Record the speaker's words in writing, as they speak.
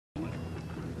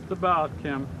Just about,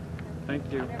 Kim.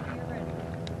 Thank you. I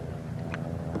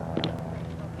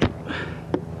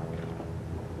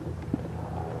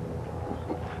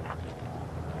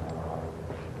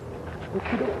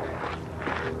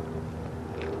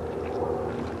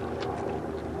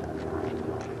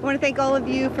want to thank all of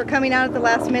you for coming out at the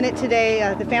last minute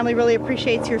today. The family really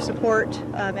appreciates your support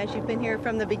as you've been here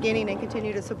from the beginning and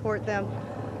continue to support them.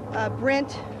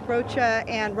 Brent Rocha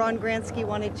and Ron Gransky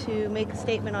wanted to make a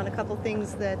statement on a couple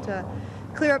things that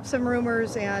clear up some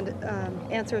rumors and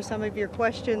answer some of your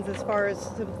questions as far as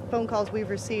some phone calls we've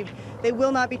received. They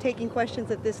will not be taking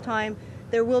questions at this time.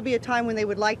 There will be a time when they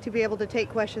would like to be able to take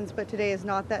questions, but today is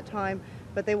not that time.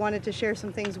 But they wanted to share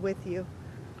some things with you.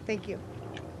 Thank you.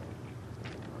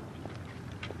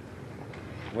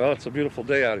 Well, it's a beautiful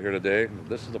day out here today.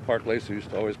 This is the park Laci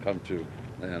used to always come to,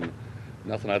 and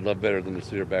nothing I'd love better than to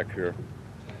see her back here.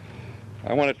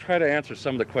 I want to try to answer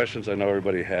some of the questions I know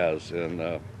everybody has,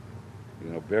 and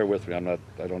bear with me. I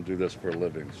don't do this for a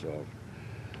living. So,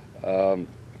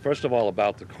 first of all,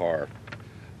 about the car.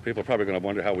 People are probably going to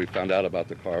wonder how we found out about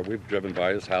the car. We've driven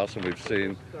by his house and we've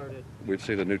seen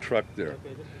a new truck there,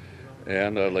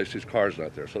 and Laci's car's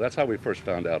not there. So that's how we first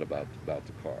found out about the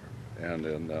car, and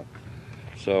then.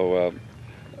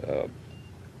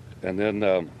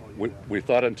 We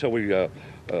thought until we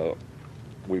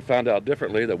found out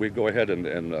differently that we'd go ahead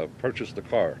and purchase the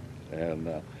car, and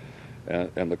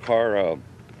the car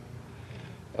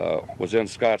was in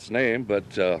Scott's name, but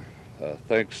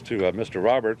thanks to Mr.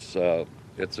 Roberts,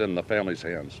 it's in the family's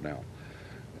hands now,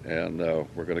 and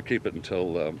we're going to keep it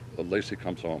until Laci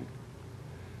comes home.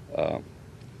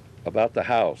 About the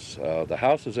house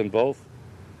is in both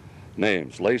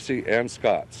names, Laci and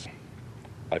Scott's.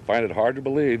 I find it hard to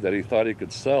believe that he thought he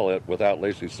could sell it without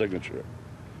Laci's signature.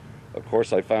 Of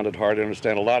course, I found it hard to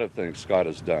understand a lot of things Scott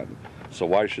has done, so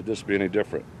why should this be any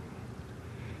different?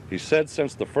 He said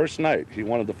since the first night he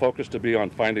wanted the focus to be on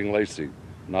finding Laci,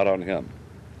 not on him.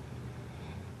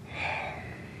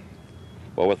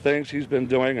 Well, with things he's been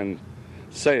doing and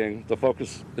saying, the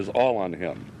focus is all on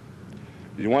him.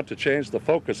 You want to change the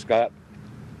focus, Scott?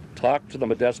 Talk to the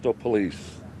Modesto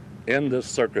police. End this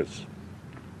circus.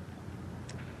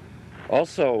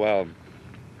 Also,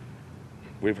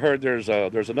 we've heard there's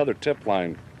another tip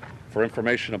line for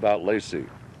information about Laci.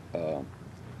 The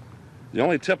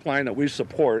only tip line that we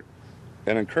support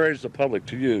and encourage the public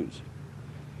to use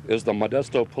is the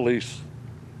Modesto Police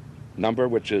number,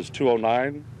 which is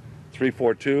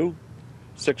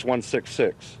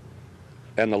 209-342-6166,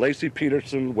 and the Laci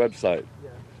Peterson website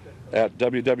at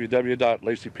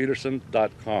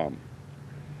www.lacipeterson.com.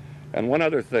 And one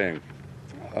other thing,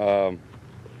 the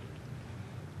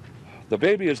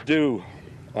baby is due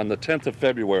on the 10th of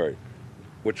February,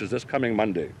 which is this coming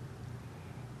Monday.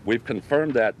 We've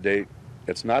confirmed that date.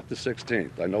 It's not the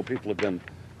 16th. I know people have been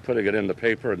putting it in the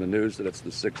paper and the news that it's the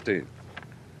 16th.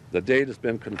 The date has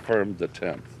been confirmed the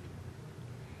 10th.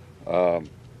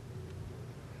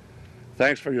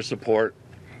 Thanks for your support.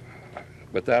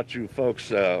 Without you folks,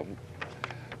 who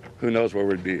knows where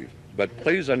we'd be. But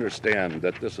please understand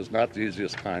that this is not the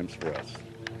easiest times for us.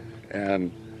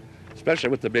 And especially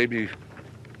with the baby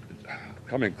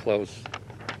coming close,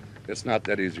 it's not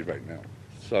that easy right now.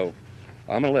 So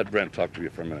I'm going to let Brent talk to you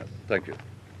for a minute. Thank you.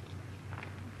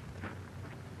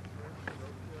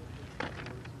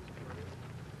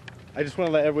 I just want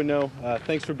to let everyone know,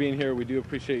 thanks for being here. We do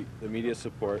appreciate the media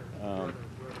support.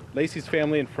 Laci's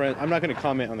family and friends, I'm not going to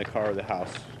comment on the car or the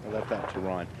house. I left that to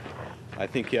Ron. I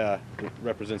think it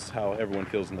represents how everyone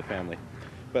feels in the family.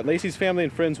 But Laci's family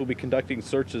and friends will be conducting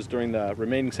searches during the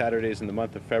remaining Saturdays in the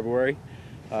month of February.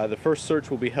 The first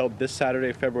search will be held this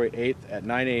Saturday, February 8th at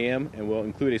 9 a.m. and will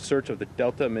include a search of the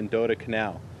Delta Mendota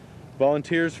Canal.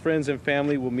 Volunteers, friends, and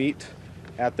family will meet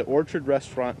at the Orchard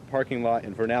Restaurant parking lot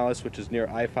in Vernalis, which is near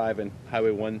I-5 and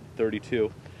Highway 132.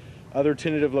 Other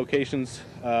tentative locations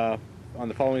on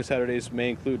the following Saturdays may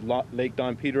include Lake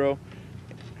Don Pedro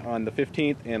on the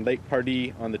 15th and Lake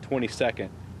Pardee on the 22nd.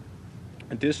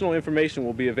 Additional information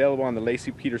will be available on the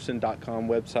LaciPeterson.com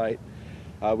website.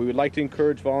 We would like to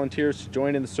encourage volunteers to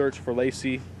join in the search for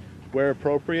Laci. Where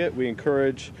appropriate, we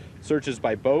encourage searches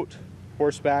by boat,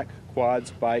 horseback, quads,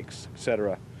 bikes,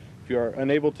 etc. If you are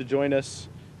unable to join us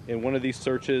in one of these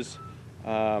searches,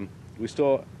 we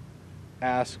still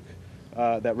ask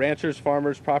that ranchers,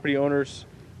 farmers, property owners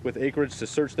with acreage to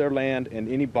search their land and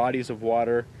any bodies of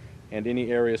water and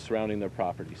any areas surrounding their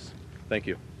properties. Thank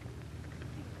you.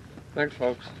 Thanks,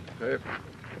 folks. Okay.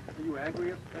 Are you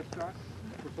angry at Scott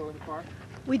for selling the car?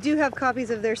 We do have copies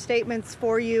of their statements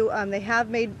for you.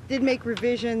 They did make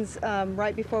revisions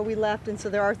right before we left, and so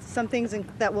there are some things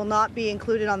that will not be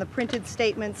included on the printed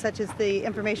statements, such as the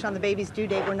information on the baby's due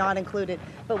date were not included.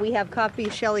 But we have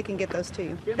copies. Shelley can get those to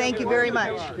you. Thank you very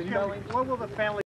much. What will the family